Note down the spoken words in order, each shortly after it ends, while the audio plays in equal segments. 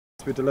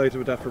We're delighted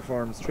with that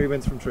performance. 3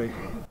 wins from 3.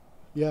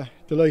 Yeah,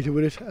 delighted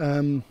with it.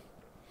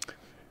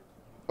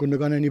 Couldn't have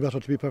gone any better,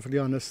 to be perfectly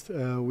honest.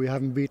 We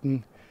haven't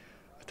beaten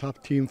a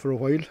top team for a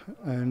while,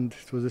 and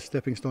it was a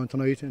stepping stone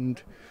tonight,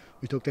 and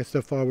we took that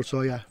step forward,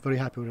 so yeah, very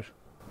happy with it.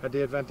 Had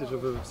the advantage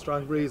of a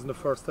strong breeze in the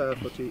first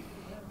half, but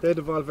they'd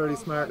evolved very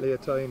smartly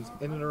at times,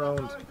 in and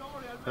around.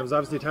 It was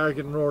obviously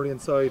targeting Rory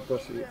inside,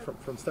 but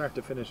from start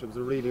to finish it was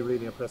a really,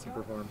 really impressive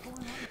performance.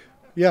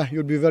 Yeah,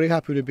 you'd be very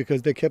happy with it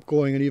because they kept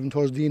going, and even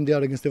towards the end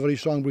there against a very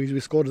strong breeze,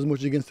 we scored as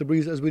much against the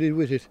breeze as we did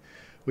with it,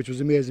 which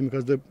was amazing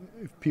because the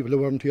people who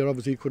weren't here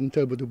obviously couldn't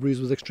tell, but the breeze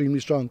was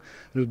extremely strong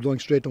and it was blowing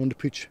straight down the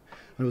pitch,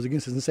 and it was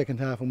against us in the second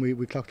half, and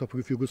we clocked up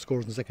with a few good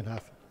scores in the second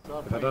half.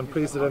 We've had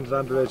unprecedented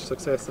underage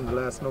success in the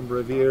last number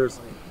of years.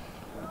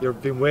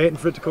 You've been waiting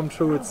for it to come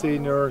through at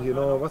senior, you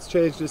know, what's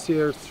changed this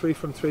year? 3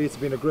 from 3, it's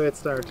been a great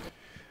start.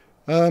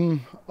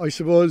 I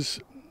suppose,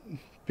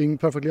 being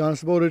perfectly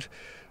honest about it,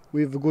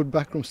 we have a good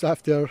backroom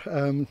staff there.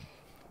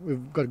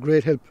 We've got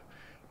great help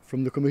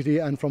from the committee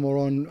and from our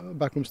own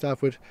backroom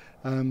staff with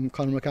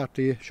Conor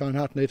McCarthy, Sean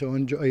Hartnett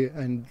and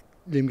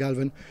Liam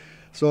Galvin.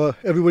 So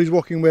everybody's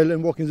working well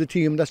and working as a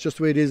team. That's just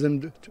the way it is,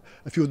 and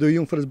a few of the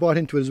young fellas bought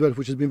into it as well,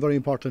 which has been very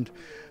important.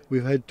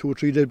 We've had 2 or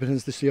 3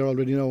 debutantes this year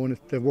already now, and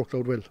they've worked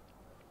out well.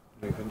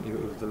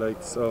 You've the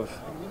likes of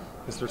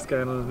Mr.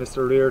 Scannell,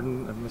 Mr.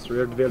 Reardon, and Mr.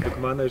 Reardon to be able to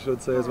come on, I should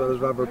say, as well as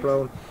Robert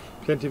Brown.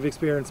 Plenty of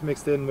experience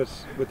mixed in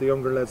with the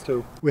younger lads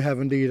too. We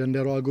have indeed, and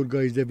they're all good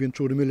guys. They've been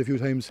through the mill a few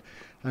times,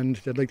 and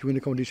they'd like to win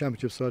the county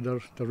championship, so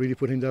they're really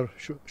putting their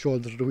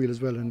shoulder to the wheel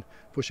as well and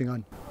pushing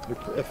on. You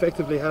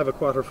effectively have a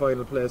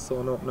quarter-final place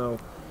sewn up now.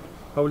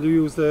 How will you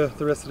use the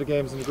rest of the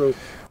games in the group?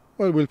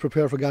 Well, we'll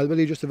prepare for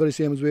Galway just the very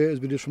same as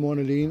we did for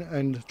Monaleen,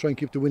 and try and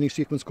keep the winning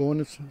sequence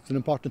going. It's an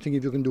important thing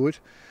if you can do it.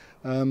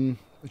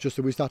 It's just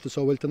that we started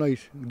so well tonight.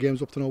 The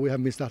games up to now we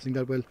haven't been starting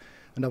that well,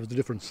 and that was the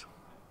difference.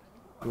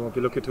 You won't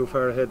be looking too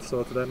far ahead,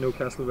 so to that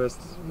Newcastle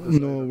West?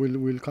 No,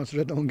 we'll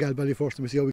concentrate on Galway first and we'll see how we